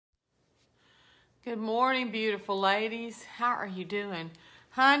Good morning, beautiful ladies. How are you doing?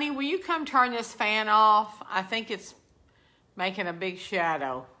 Honey, will you come turn this fan off? I think it's making a big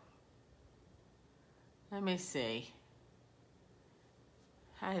shadow. Let me see.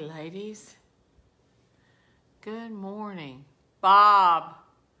 Hey, ladies. Good morning. Bob.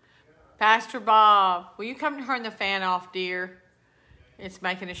 Pastor Bob, will you come turn the fan off, dear? It's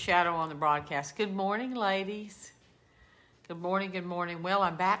making a shadow on the broadcast. Good morning, ladies. Good morning, good morning. Well,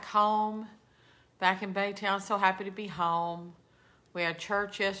 I'm back home. Back in Baytown, so happy to be home. We had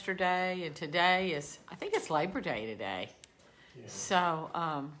church yesterday, and today is, I think it's Labor Day today. Yeah.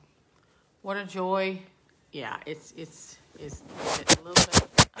 So, what a joy. Yeah, it's a little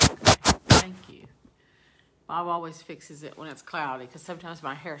bit, okay, thank you. Bob always fixes it when it's cloudy, because sometimes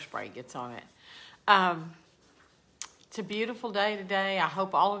my hairspray gets on it. It's a beautiful day today. I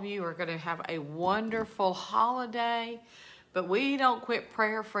hope all of you are going to have a wonderful holiday. But we don't quit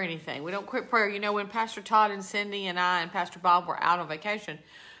prayer for anything. We don't quit prayer. You know, when Pastor Todd and Cindy and I and Pastor Bob were out on vacation,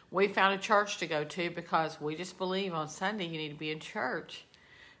 we found a church to go to because we just believe on Sunday you need to be in church,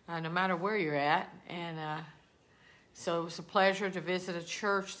 no matter where you're at. And so it was a pleasure to visit a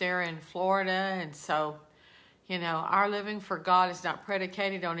church there in Florida. And so, you know, our living for God is not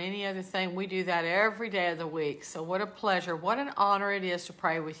predicated on any other thing. We do that every day of the week. So what a pleasure. What an honor it is to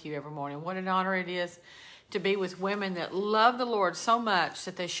pray with you every morning. What an honor it is to be with women that love the Lord so much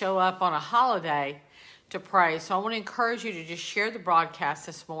that they show up on a holiday to pray. So I want to encourage you to just share the broadcast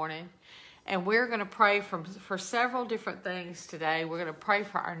this morning. And we're going to pray for several different things today. We're going to pray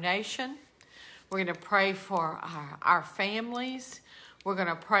for our nation. We're going to pray for our families. We're going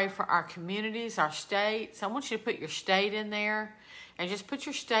to pray for our communities, our states. I want you to put your state in there. And just put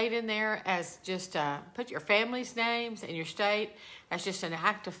your state in there as just, put your family's names and your state as just an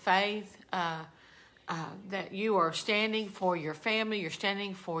act of faith. That you are standing for your family, you're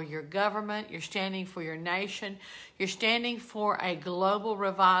standing for your government, you're standing for your nation, you're standing for a global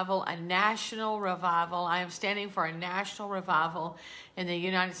revival, a national revival. I am standing for a national revival in the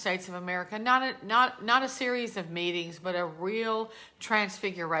United States of America. Not a series of meetings, but a real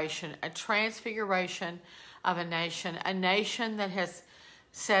transfiguration of a nation that has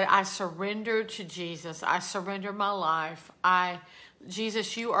said, I surrender to Jesus. I surrender my life.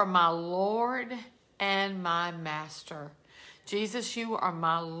 Jesus, you are my Lord and my master. Jesus, you are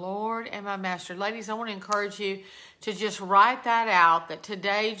my Lord and my master. Ladies, I want to encourage you to just write that out, that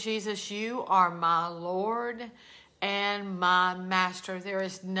today, Jesus, you are my Lord and my master. There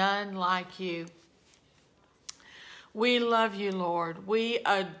is none like you. We love you, Lord. We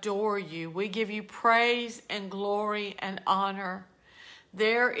adore you. We give you praise and glory and honor.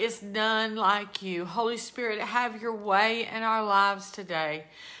 There is none like you. Holy Spirit, have your way in our lives today.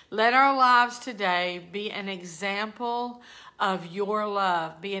 Let our lives today be an example of your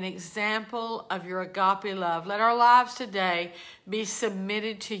love, be an example of your agape love. Let our lives today be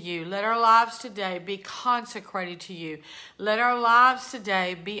submitted to you. Let our lives today be consecrated to you. Let our lives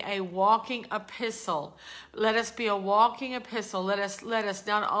today be a walking epistle. Let us be a walking epistle. Let us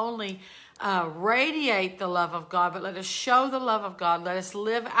not only radiate the love of God, but let us show the love of God. Let us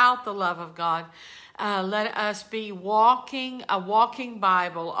live out the love of God. Let us be a walking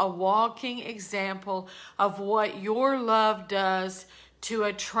Bible, a walking example of what your love does to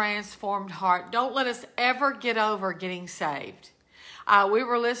a transformed heart. Don't let us ever get over getting saved. We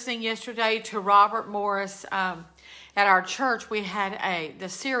were listening yesterday to Robert Morris at our church. We had the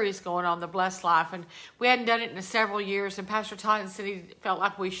series going on, The Blessed Life, and we hadn't done it in several years, and Pastor Todd and Cindy felt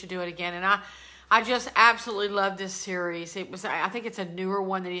like we should do it again, and I just absolutely love this series. I think it's a newer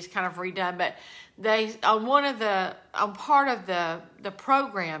one that he's kind of redone, but on part of the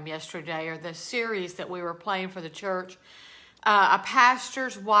program yesterday, or the series that we were playing for the church, a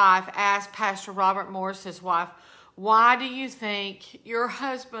pastor's wife asked Pastor Robert Morris's wife, why do you think your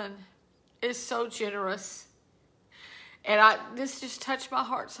husband is so generous? And this just touched my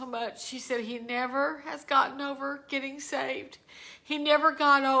heart so much. She said he never has gotten over getting saved. He never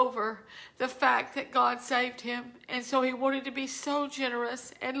got over the fact that God saved him. And so he wanted to be so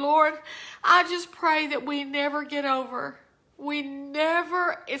generous. And Lord, I just pray that we never get over.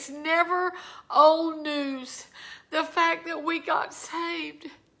 It's never old news. The fact that we got saved,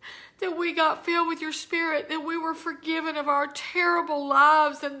 that we got filled with your Spirit, that we were forgiven of our terrible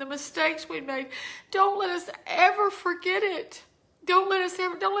lives and the mistakes we made. Don't let us ever forget it. Don't let us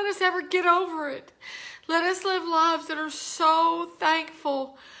ever get over it. Let us live lives that are so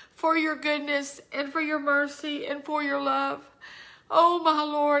thankful for your goodness and for your mercy and for your love. Oh, my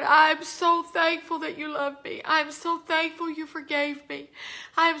Lord, I'm so thankful that you loved me. I'm so thankful you forgave me.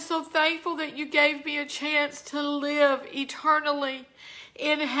 I'm so thankful that you gave me a chance to live eternally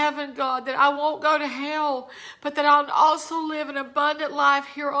in heaven, God, that I won't go to hell, but that I'll also live an abundant life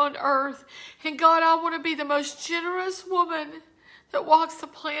here on earth. And God, I want to be the most generous woman that walks the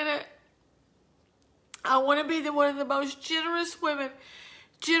planet. I want to be one of the most generous women,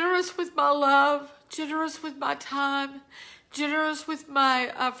 generous with my love, generous with my time, generous with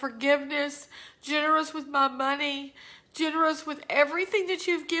my forgiveness, generous with my money, generous with everything that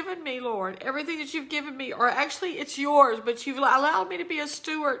you've given me, Lord. Everything that you've given me, or actually it's yours, but you've allowed me to be a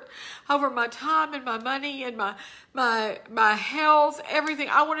steward over my time and my money and my health, everything.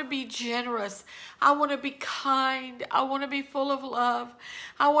 I want to be generous. I want to be kind. I want to be full of love.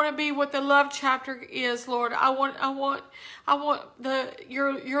 I want to be what the love chapter is, Lord. I want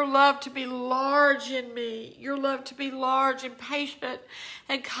your love to be large in me. Your love to be large and patient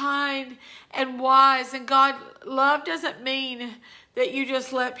and kind and wise. And God, love doesn't mean that you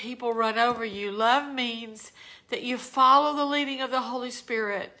just let people run over you. Love means that you follow the leading of the Holy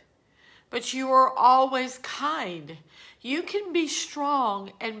Spirit, but you are always kind. You can be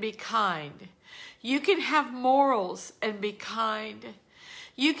strong and be kind. You can have morals and be kind.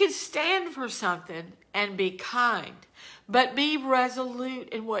 You can stand for something and be kind, but be resolute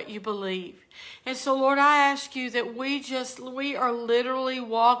in what you believe. And so, Lord, I ask you that we are literally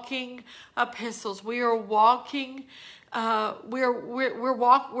walking epistles. We are walking, we're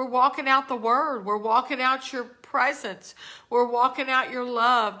walking out the word. We're walking out your presence. We're walking out your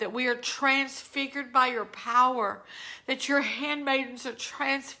love, that we are transfigured by your power, that your handmaidens are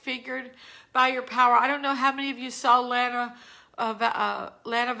transfigured by your power. I don't know how many of you saw Lana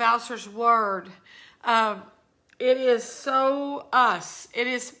Valser's word. It is so us. It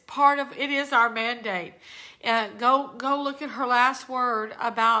is our mandate. Go look at her last word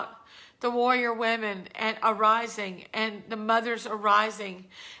about the warrior women and arising and the mothers arising.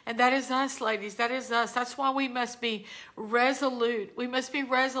 And that is us, ladies. That is us. That's why we must be resolute. We must be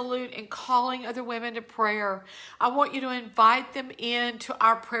resolute in calling other women to prayer. I want you to invite them into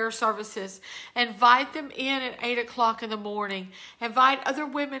our prayer services. Invite them in at 8 o'clock in the morning. Invite other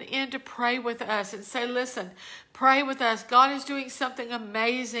women in to pray with us and say, listen, pray with us. God is doing something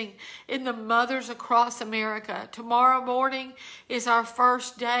amazing in the mothers across America. Tomorrow morning is our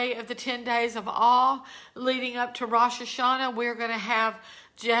first day of the 10 days of awe leading up to Rosh Hashanah. We're going to have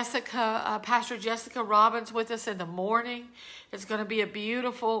Pastor Jessica Robbins with us in the morning. It's going to be a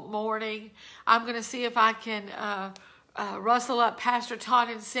beautiful morning. I'm going to see if I can rustle up Pastor Todd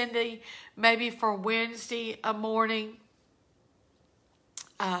and Cindy maybe for Wednesday morning.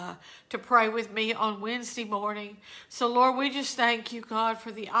 To pray with me on Wednesday morning. So, Lord, we just thank you, God, for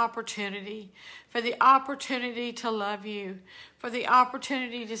the opportunity to love you, for the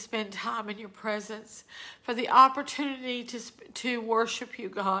opportunity to spend time in your presence, for the opportunity to worship you,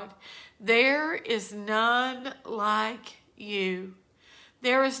 God. There is none like you.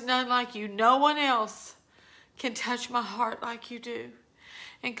 There is none like you. No one else can touch my heart like you do.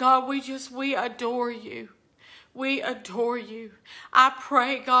 And God, we adore you. We adore you. I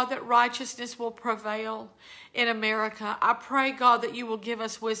pray, God, that righteousness will prevail in America. I pray, God, that you will give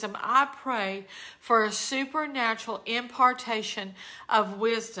us wisdom. I pray for a supernatural impartation of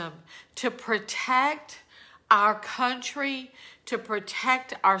wisdom to protect our country, to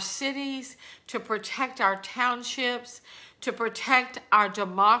protect our cities, to protect our townships, to protect our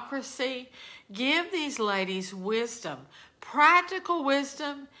democracy. Give these ladies wisdom, practical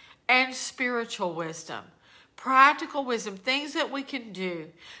wisdom and spiritual wisdom. Practical wisdom, things that we can do.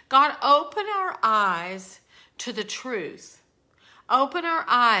 God, open our eyes to the truth. Open our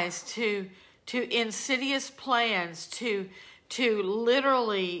eyes to insidious plans, to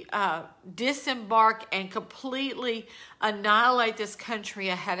literally disembark and completely annihilate this country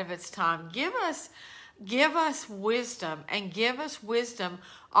ahead of its time. Give us wisdom, and give us wisdom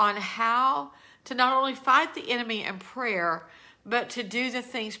on how to not only fight the enemy in prayer, but to do the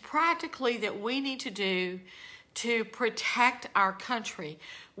things practically that we need to do to protect our country.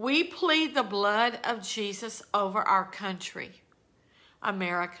 We plead the blood of Jesus over our country,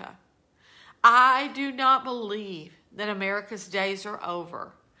 America. I do not believe that America's days are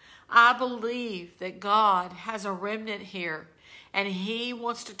over. I believe that God has a remnant here, and he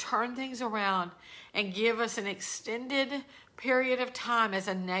wants to turn things around and give us an extended period of time as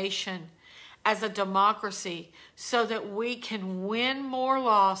a nation, as a democracy, so that we can win more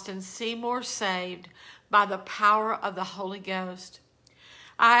lost and see more saved by the power of the Holy Ghost.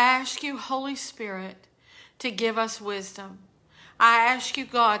 I ask you, Holy Spirit, to give us wisdom. I ask you,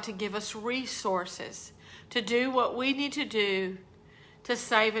 God, to give us resources to do what we need to do to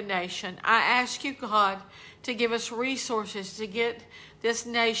save a nation. I ask you, God, to give us resources to get this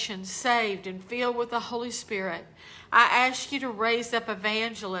nation saved and filled with the Holy Spirit. I ask you to raise up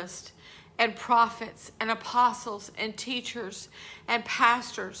evangelists and prophets and apostles and teachers and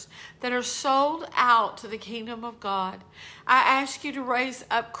pastors that are sold out to the kingdom of God. I ask you to raise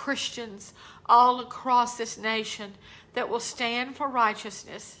up Christians all across this nation that will stand for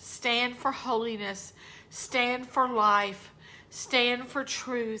righteousness, stand for holiness, stand for life, stand for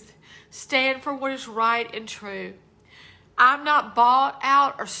truth, stand for what is right and true. I'm not bought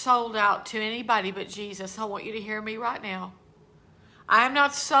out or sold out to anybody but Jesus. I want you to hear me right now. I am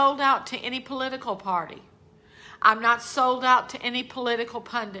not sold out to any political party. I'm not sold out to any political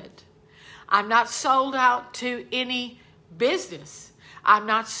pundit. I'm not sold out to any business. I'm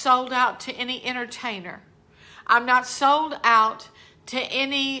not sold out to any entertainer. I'm not sold out to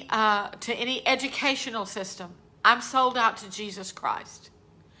any educational system. I'm sold out to Jesus Christ.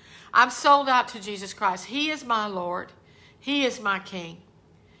 I'm sold out to Jesus Christ. He is my Lord. He is my King.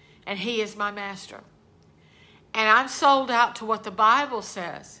 And He is my Master. And I'm sold out to what the Bible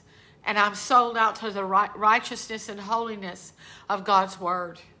says. And I'm sold out to the righteousness and holiness of God's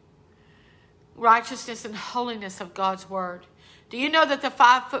Word. Righteousness and holiness of God's Word. Do you know that the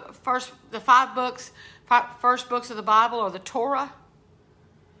first books of the Bible are the Torah?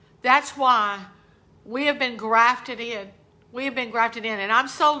 That's why we have been grafted in. We have been grafted in. And I'm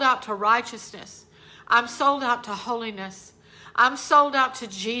sold out to righteousness. I'm sold out to holiness. I'm sold out to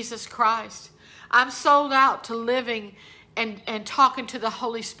Jesus Christ. I'm sold out to living and talking to the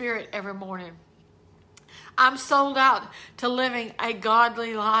Holy Spirit every morning. I'm sold out to living a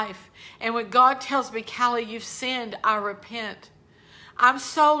godly life. And when God tells me, Callie, you've sinned, I repent. I'm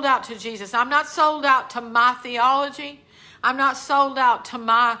sold out to Jesus. I'm not sold out to my theology. I'm not sold out to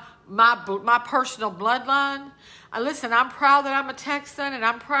my personal bloodline. Listen, I'm proud that I'm a Texan, and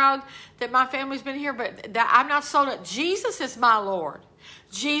I'm proud that my family's been here, but I'm not sold out. Jesus is my Lord.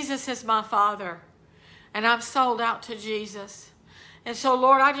 Jesus is my Father, and I'm sold out to Jesus. And so,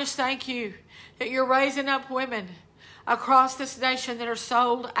 Lord, I just thank you that you're raising up women across this nation that are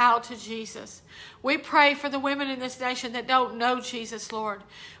sold out to Jesus. We pray for the women in this nation that don't know Jesus, Lord.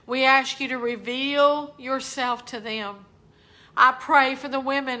 We ask you to reveal yourself to them. I pray for the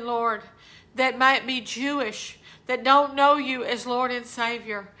women, Lord, that might be Jewish, that don't know you as Lord and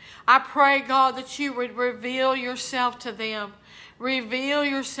Savior. I pray, God, that you would reveal yourself to them. Reveal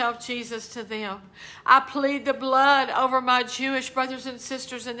yourself, Jesus, to them. I plead the blood over my Jewish brothers and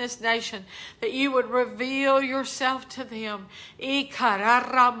sisters in this nation, that you would reveal yourself to them. I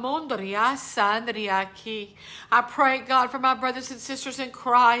pray, God, for my brothers and sisters in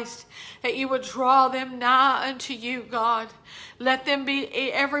Christ, that you would draw them nigh unto you, God. Let them be,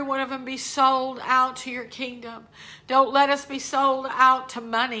 every one of them be sold out to your kingdom. Don't let us be sold out to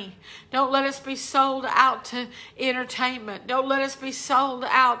money. Don't let us be sold out to entertainment. Don't let us be sold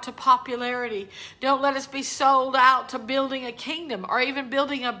out to popularity. Don't let us be sold out to building a kingdom or even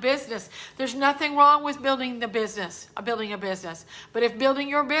building a business. There's nothing wrong with building a business. But if building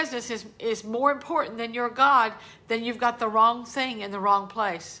your business is more important than your God, then you've got the wrong thing in the wrong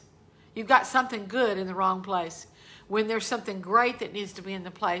place. You've got something good in the wrong place. When there's something great that needs to be in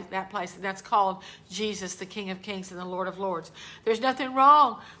that place, and that's called Jesus, the King of Kings and the Lord of Lords. There's nothing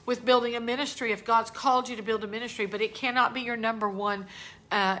wrong with building a ministry if God's called you to build a ministry, but it cannot be your number one.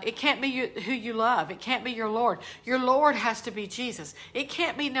 It can't be who you love. It can't be your Lord. Your Lord has to be Jesus. It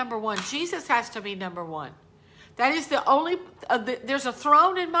can't be number one. Jesus has to be number one. That is the only. There's a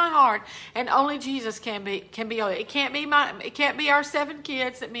throne in my heart, and only Jesus can be. It can't be our 7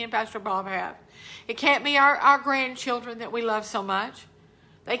 kids that me and Pastor Bob have. It can't be our grandchildren that we love so much.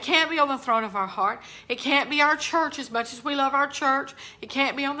 They can't be on the throne of our heart. It can't be our church as much as we love our church. It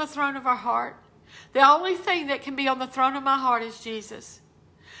can't be on the throne of our heart. The only thing that can be on the throne of my heart is Jesus.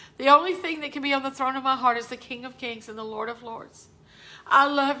 The only thing that can be on the throne of my heart is the King of Kings and the Lord of Lords. I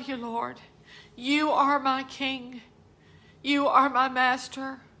love you, Lord. You are my King. You are my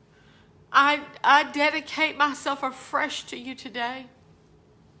Master. I dedicate myself afresh to you today.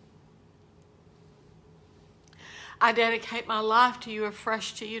 I dedicate my life to you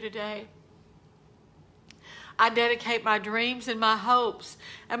afresh to you today. I dedicate my dreams and my hopes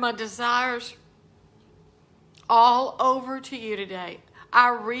and my desires all over to you today. I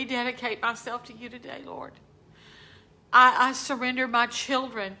rededicate myself to you today, Lord. I surrender my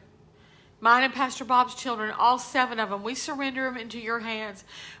children, mine and Pastor Bob's children, all 7 of them. We surrender them into your hands.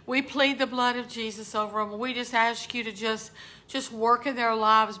 We plead the blood of Jesus over them. We just ask you to just work in their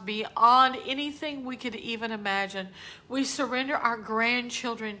lives beyond anything we could even imagine. We surrender our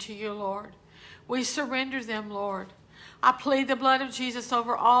grandchildren to you, Lord. We surrender them, Lord. I plead the blood of Jesus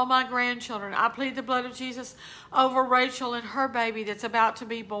over all my grandchildren. I plead the blood of Jesus over Rachel and her baby that's about to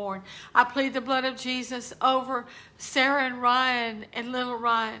be born. I plead the blood of Jesus over Sarah and Ryan and little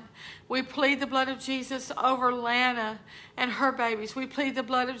Ryan. We plead the blood of Jesus over Lana and her babies. We plead the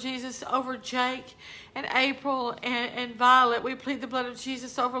blood of Jesus over Jake and April and Violet. We plead the blood of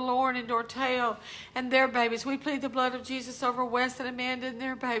Jesus over Lauren and Dorteo and their babies. We plead the blood of Jesus over Wes and Amanda and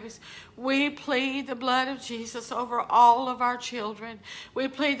their babies. We plead the blood of Jesus over all of our children. We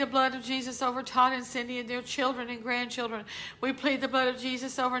plead the blood of Jesus over Todd and Cindy and their children and grandchildren. We plead the blood of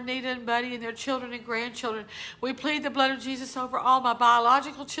Jesus over Nita and Buddy and their children and grandchildren. We plead the blood of Jesus over all my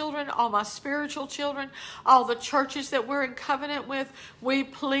biological children, all my spiritual children, all the churches that we're in covenant with. We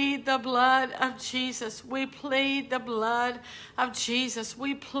plead the blood of Jesus. We plead the blood of Jesus.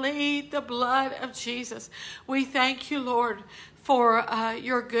 We plead the blood of Jesus. We thank you, Lord, for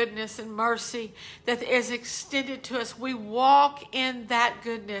your goodness and mercy that is extended to us. We walk in that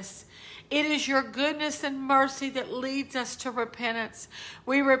goodness. It is your goodness and mercy that leads us to repentance.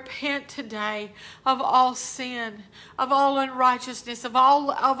 We repent today of all sin, of all unrighteousness, of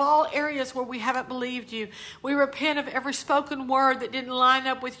all areas where we haven't believed you. We repent of every spoken word that didn't line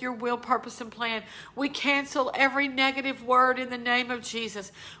up with your will, purpose, and plan. We cancel every negative word in the name of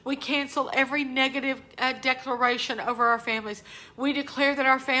Jesus. We cancel every negative declaration over our families. We declare that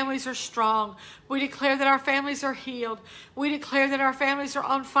our families are strong. We declare that our families are healed. We declare that our families are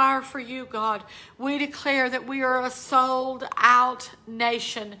on fire for you, God. We declare that we are a sold out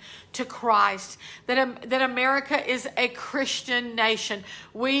nation to Christ, that America is a Christian nation.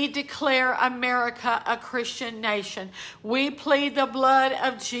 We declare America a Christian nation. We plead the blood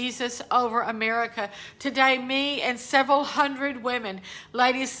of Jesus over America. Today, me and several hundred women,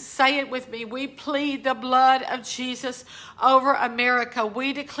 ladies, say it with me. We plead the blood of Jesus over America.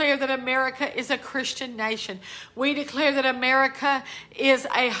 We declare that America is a Christian nation. We declare that America is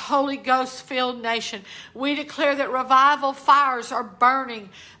a Holy Ghost-filled nation. We declare that revival fires are burning,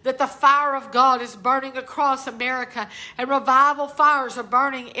 that the fire of God is burning across America, and revival fires are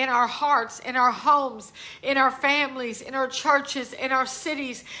burning in our hearts, in our homes, in our families, in our churches, in our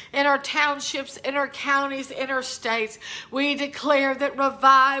cities, in our townships, in our counties, in our states. We declare that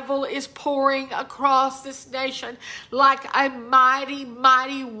revival is pouring across this nation like a mighty,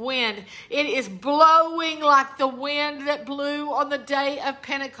 mighty wind. It is blowing like the wind that blew on the day of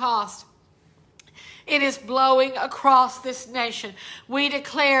Pentecost. It is blowing across this nation. We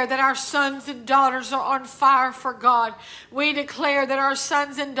declare that our sons and daughters are on fire for God. We declare that our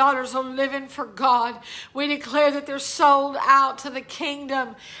sons and daughters are living for God. We declare that they're sold out to the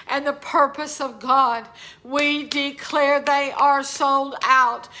kingdom and the purpose of God. We declare they are sold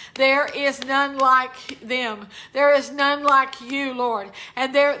out. There is none like them. There is none like you, Lord.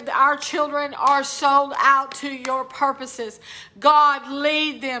 And our children are sold out to your purposes. God,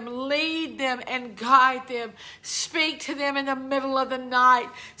 lead them and guide them. Speak to them in the middle of the night.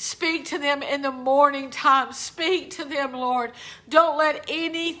 Speak to them in the morning time. Speak to them, Lord. Don't let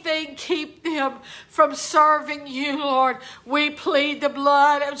anything keep them from serving you, Lord. We plead the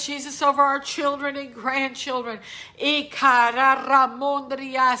blood of Jesus over our children and grandchildren.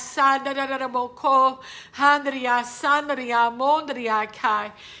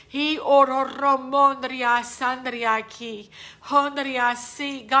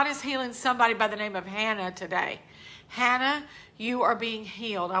 God is healing somebody by the name of Hannah today. Hannah, you are being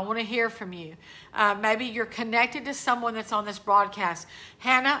healed. I want to hear from you. Maybe you're connected to someone that's on this broadcast.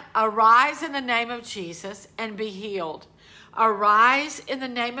 Hannah, arise in the name of Jesus and be healed. Arise in the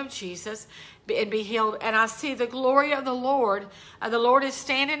name of Jesus and be healed. And I see the glory of the Lord. The Lord is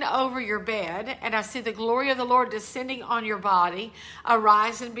standing over your bed, and I see the glory of the Lord descending on your body.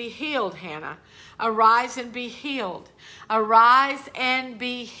 Arise and be healed, Hannah. Arise and be healed. Arise and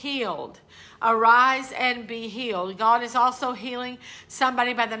be healed. Arise and be healed. God is also healing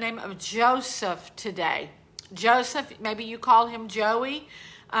somebody by the name of Joseph today. Joseph, maybe you call him Joey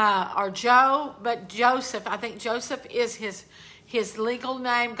or Joe, but Joseph, I think Joseph is his legal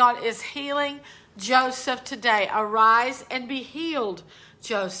name. God is healing Joseph today. Arise and be healed,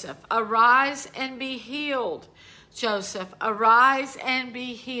 Joseph. Arise and be healed, Joseph. Arise and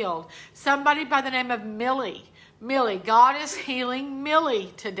be healed. Somebody by the name of Millie. Millie, God is healing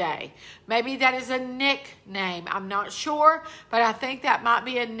Millie today. Maybe that is a nickname. I'm not sure, but I think that might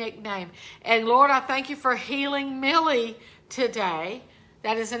be a nickname. And Lord, I thank you for healing Millie today.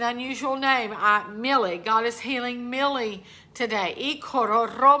 That is an unusual name. Millie, God is healing Millie today.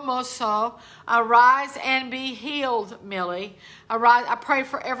 Arise and be healed, Millie. Arise. I pray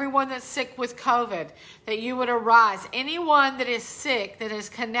for everyone that's sick with COVID, that you would arise. Anyone that is sick, that is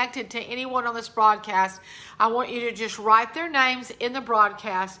connected to anyone on this broadcast, I want you to just write their names in the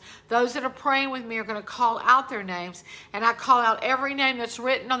broadcast. Those that are praying with me are going to call out their names, and I call out every name that's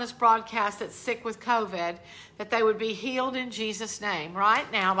written on this broadcast that's sick with COVID, that they would be healed in Jesus' name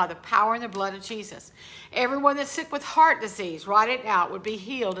right now by the power and the blood of Jesus. Everyone that's sick with heart disease, write it out, would be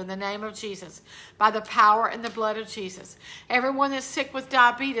healed in the name of Jesus by the power and the blood of Jesus. Everyone that's sick with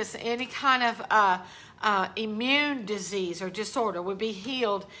diabetes, any kind of immune disease or disorder, would be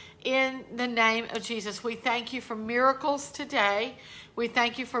healed in the name of Jesus. We thank you for miracles today. We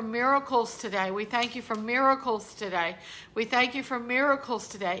thank you for miracles today. We thank you for miracles today. We thank you for miracles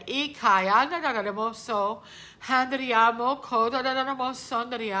today. I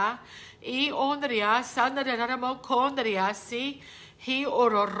ondria sandaria mo kondria si he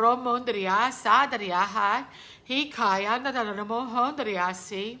ororomondria sadaria ha he kaya nadaramo hondria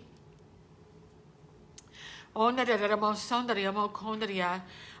si onadaramo sandaria mo kondria.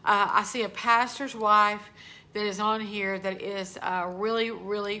 I see a pastor's wife that is on here that is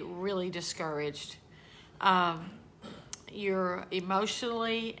really discouraged. You're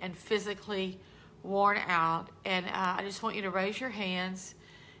emotionally and physically worn out, and I just want you to raise your hands.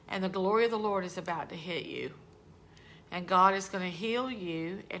 And the glory of the Lord is about to hit you. And God is going to heal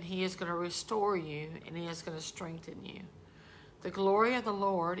you, and He is going to restore you, and He is going to strengthen you. The glory of the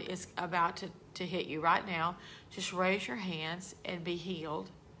Lord is about to hit you right now. Just raise your hands and be healed.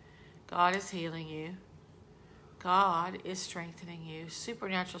 God is healing you. God is strengthening you.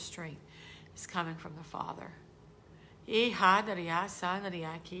 Supernatural strength is coming from the Father.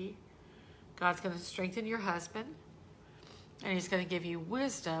 God's going to strengthen your husband. And He's going to give you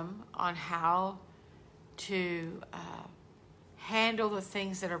wisdom on how to handle the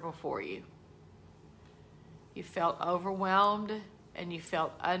things that are before you. You felt overwhelmed and you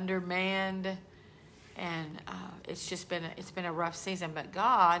felt undermanned, and it's been a rough season. But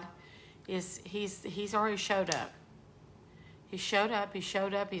God He's already showed up. He showed up. He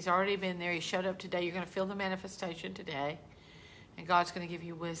showed up. He's already been there. He showed up today. You're going to feel the manifestation today, and God's going to give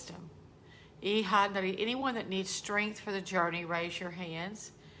you wisdom. Anyone that needs strength for the journey, raise your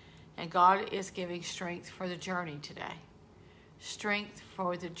hands. And God is giving strength for the journey today. Strength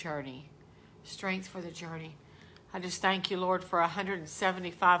for the journey. Strength for the journey. I just thank you, Lord, for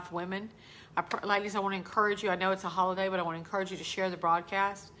 175 women. Ladies, I want to encourage you. I know it's a holiday, but I want to encourage you to share the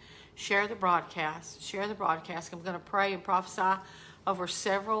broadcast. Share the broadcast. Share the broadcast. I'm going to pray and prophesy over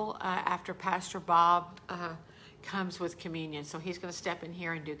several after Pastor Bob comes with communion. So he's going to step in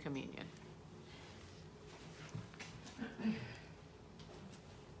here and do communion.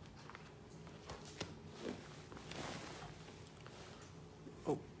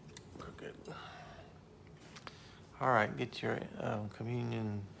 Oh, good. All right, get your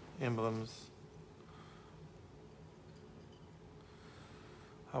communion emblems.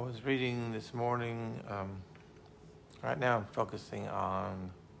 I was reading this morning. Right now I'm focusing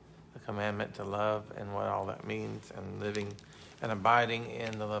on the commandment to love and what all that means, and living and abiding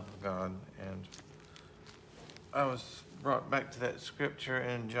in the love of God. And I was brought back to that scripture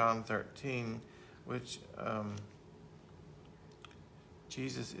in John 13, which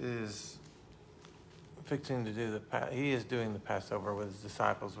Jesus is fixing to do he is doing the Passover with his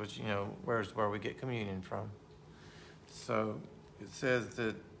disciples, which, where we get communion from. So it says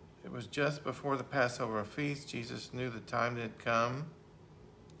that it was just before the Passover feast. Jesus knew the time had come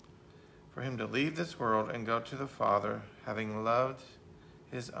for him to leave this world and go to the Father. Having loved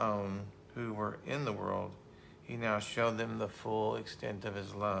his own who were in the world, he now showed them the full extent of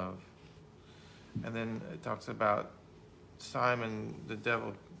his love. And then it talks about Simon, the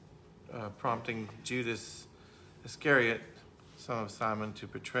devil, prompting Judas Iscariot, son of Simon, to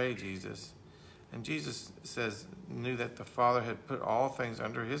betray Jesus. And Jesus knew that the Father had put all things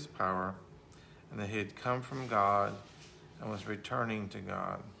under his power, and that he had come from God and was returning to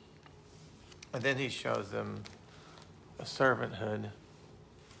God. And then he shows them a servanthood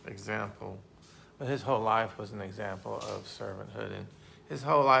example. But his whole life was an example of servanthood, and his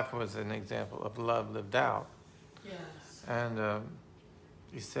whole life was an example of love lived out. Yes. And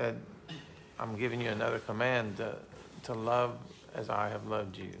he said, I'm giving you another command to love as I have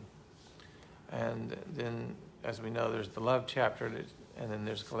loved you. And then, as we know, there's the love chapter, and then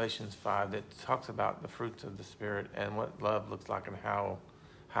there's Galatians 5 that talks about the fruits of the Spirit and what love looks like and how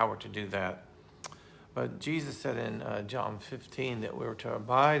we're to do that. But Jesus said in John 15 that we were to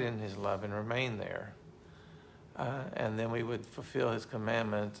abide in his love and remain there. And then we would fulfill his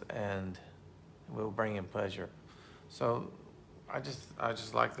commandments and we'll bring him pleasure. So I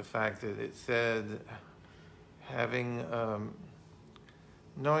just like the fact that it said having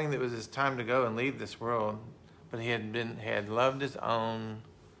knowing that it was his time to go and leave this world, but he had loved his own,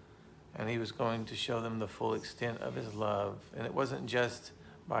 and he was going to show them the full extent of his love. And it wasn't just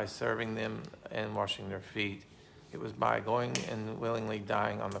by serving them and washing their feet. It was by going and willingly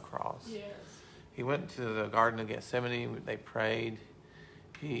dying on the cross. Yes. He went to the Garden of Gethsemane. They prayed.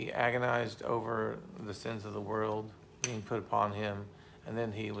 He agonized over the sins of the world being put upon him. And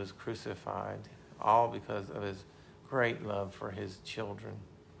then he was crucified, all because of his great love for his children.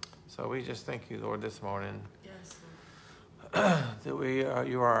 So we just thank you, Lord, this morning. Yes, That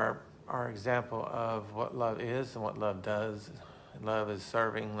you are our example of what love is and what love does. Love is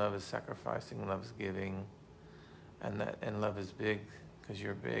serving, love is sacrificing, love is giving, and love is big because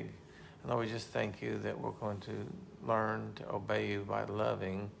you're big. And Lord, we just thank you that we're going to learn to obey you by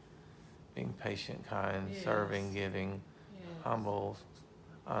loving, being patient, kind, yes. serving, giving, yes. humble,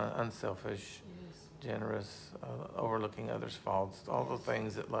 unselfish, Yes. generous, overlooking others' faults, all the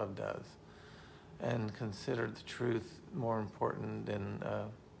things that love does. And consider the truth more important than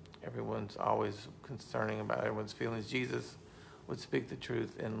everyone's always concerning about everyone's feelings. Jesus would speak the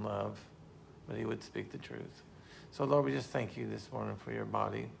truth in love, but he would speak the truth. So Lord, we just thank you this morning for your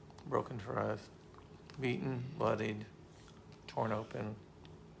body broken for us, beaten, bloodied, torn open,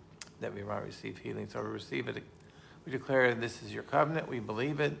 that we might receive healing. So we receive it. We declare this is your covenant. We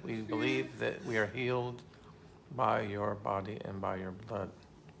believe it. We believe that we are healed by your body and by your blood.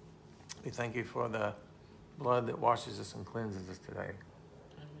 We thank you for the blood that washes us and cleanses us today.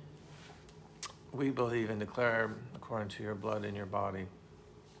 We believe and declare, according to your blood and your body,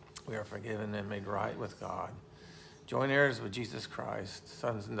 we are forgiven and made right with God. Joint heirs with Jesus Christ,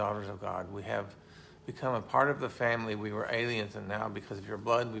 sons and daughters of God. We have become a part of the family. We were aliens, and now because of your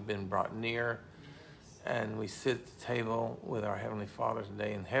blood, we've been brought near. And we sit at the table with our Heavenly Father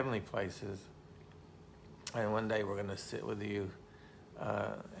today in heavenly places. And one day we're going to sit with you,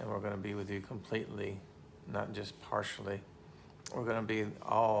 and we're going to be with you completely, not just partially. We're going to be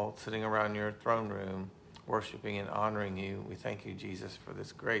all sitting around your throne room, worshiping and honoring you. We thank you, Jesus, for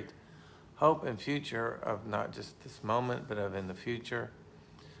this great hope and future of not just this moment, but of in the future.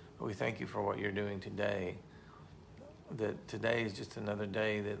 We thank you for what you're doing today, that today is just another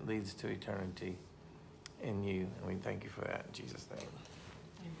day that leads to eternity in you. And we thank you for that in Jesus' name.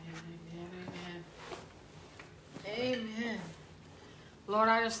 Amen, amen, amen. Amen. Lord,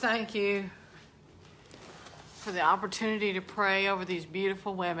 I just thank you for the opportunity to pray over these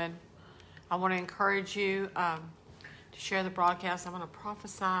beautiful women. I want to encourage you to share the broadcast. I'm going to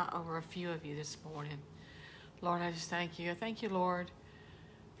prophesy over a few of you this morning. Lord, I just thank you. I thank you, Lord,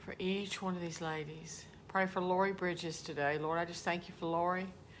 for each one of these ladies. Pray for Lori Bridges today. Lord, I just thank you for Lori.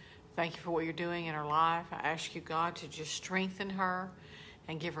 Thank you for what you're doing in her life. I ask you, God, to just strengthen her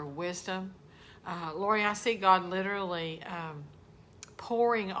and give her wisdom. Lori, I see God literally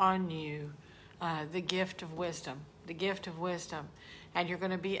pouring on you the gift of wisdom, and you're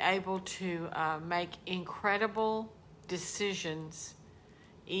going to be able to make incredible decisions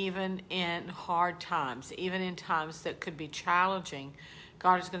even in hard times, even in times that could be challenging.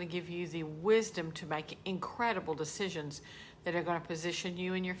 God is going to give you the wisdom to make incredible decisions that are going to position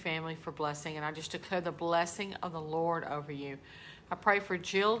you and your family for blessing. And I just declare the blessing of the Lord over you. I pray for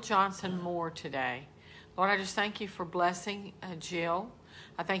Jill Johnson Moore today. Lord, I just thank you for blessing Jill.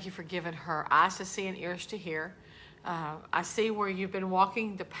 I thank you for giving her eyes to see and ears to hear. I see where you've been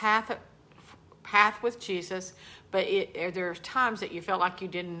walking the path with Jesus, but there's times that you felt like you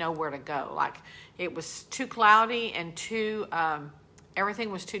didn't know where to go. Like it was too cloudy and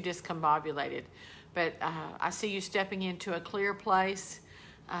everything was too discombobulated. But I see you stepping into a clear place.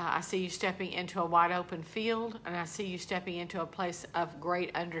 I see you stepping into a wide open field, and I see you stepping into a place of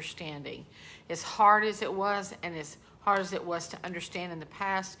great understanding. As hard as it was, and as hard as it was to understand in the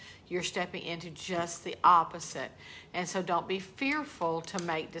past, you're stepping into just the opposite. And so don't be fearful to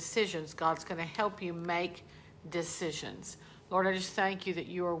make decisions. God's going to help you make decisions. Lord, I just thank you that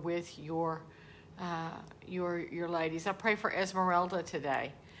you are with your ladies. I pray for Esmeralda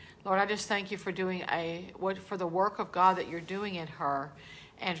today. Lord, I just thank you for doing for the work of God that you're doing in her,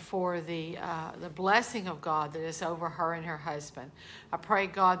 and for the blessing of God that is over her and her husband. I pray,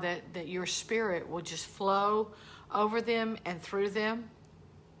 God, that your spirit will just flow over them and through them.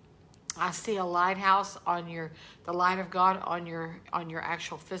 I see a lighthouse the light of God on your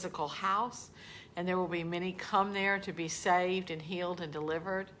actual physical house, and there will be many come there to be saved and healed and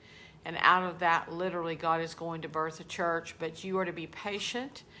delivered. And out of that, literally, God is going to birth a church. But you are to be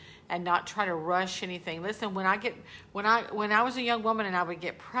patient and not try to rush anything. Listen, when I was a young woman and I would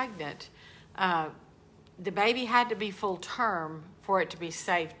get pregnant, the baby had to be full term for it to be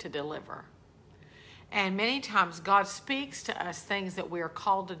safe to deliver. And many times God speaks to us things that we are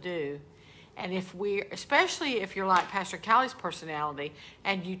called to do. And especially if you're like Pastor Callie's personality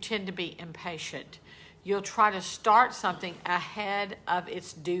and you tend to be impatient, you'll try to start something ahead of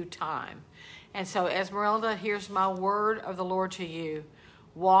its due time. And so, Esmeralda, here's my word of the Lord to you.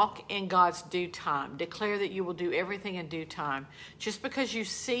 Walk in God's due time. Declare that you will do everything in due time. Just because you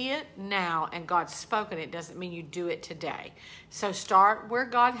see it now and God's spoken it doesn't mean you do it today. So start where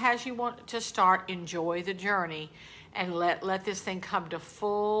God has you want to start. Enjoy the journey and let this thing come to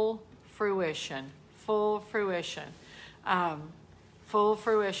full fruition. Full fruition. Full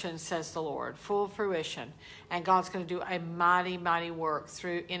fruition, says the Lord. Full fruition. And God's going to do a mighty, mighty work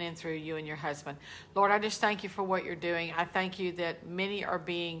in and through you and your husband. Lord, I just thank you for what you're doing. I thank you that many are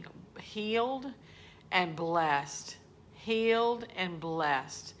being healed and blessed. Healed and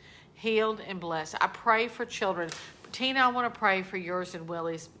blessed. Healed and blessed. I pray for children. Tina, I want to pray for yours and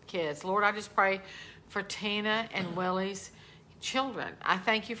Willie's kids. Lord, I just pray for Tina and Willie's children. I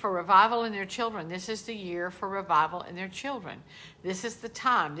thank you for revival in their children. This is the year for revival in their children. This is the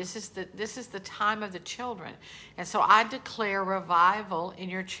time. This is the time of the children. And so I declare revival in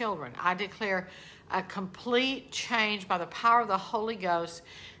your children. I declare a complete change by the power of the Holy Ghost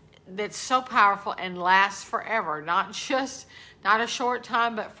that's so powerful and lasts forever. Not a short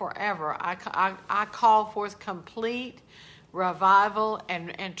time, but forever. I call forth complete revival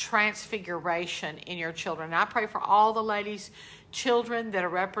and transfiguration in your children. And I pray for all the ladies' children that are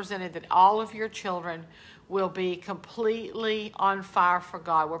represented, that all of your children will be completely on fire for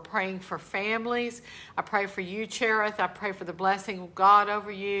God. We're praying for families. I pray for you, Cherith. I pray for the blessing of God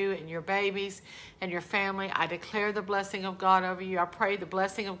over you and your babies and your family. I declare the blessing of God over you. I pray the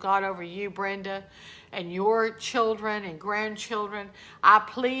blessing of God over you, Brenda, and your children and grandchildren. I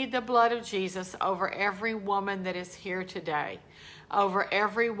plead the blood of Jesus over every woman that is here today, over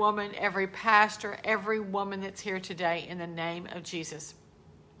every woman, every pastor, every woman that's here today, in the name of Jesus.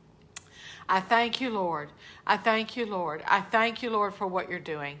 I thank you, Lord. I thank you, Lord. I thank you, Lord, for what you're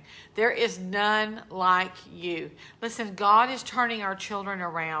doing. There is none like you. Listen, God is turning our children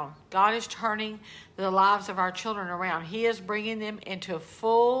around. God is turning the lives of our children around. He is bringing them into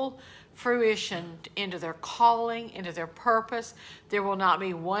full fruition, into their calling, into their purpose. There will not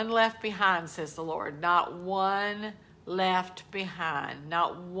be one left behind, says the Lord. Not one left behind.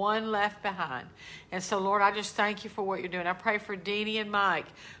 Not one left behind. And so, Lord, I just thank you for what you're doing. I pray for Deanie and Mike.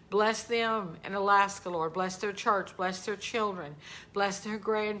 Bless them in Alaska, Lord. Bless their church. Bless their children. Bless their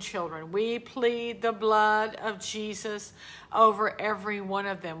grandchildren. We plead the blood of Jesus over every one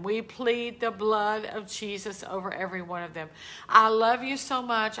of them. We plead the blood of Jesus over every one of them. I love you so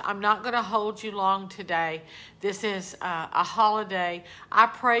much. I'm not going to hold you long today. This is a holiday. I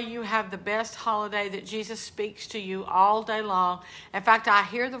pray you have the best holiday, that Jesus speaks to you all day long. In fact, I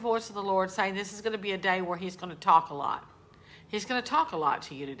hear the voice of the Lord saying this is going to be a day where he's going to talk a lot. He's going to talk a lot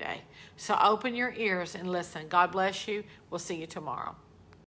to you today. So open your ears and listen. God bless you. We'll see you tomorrow.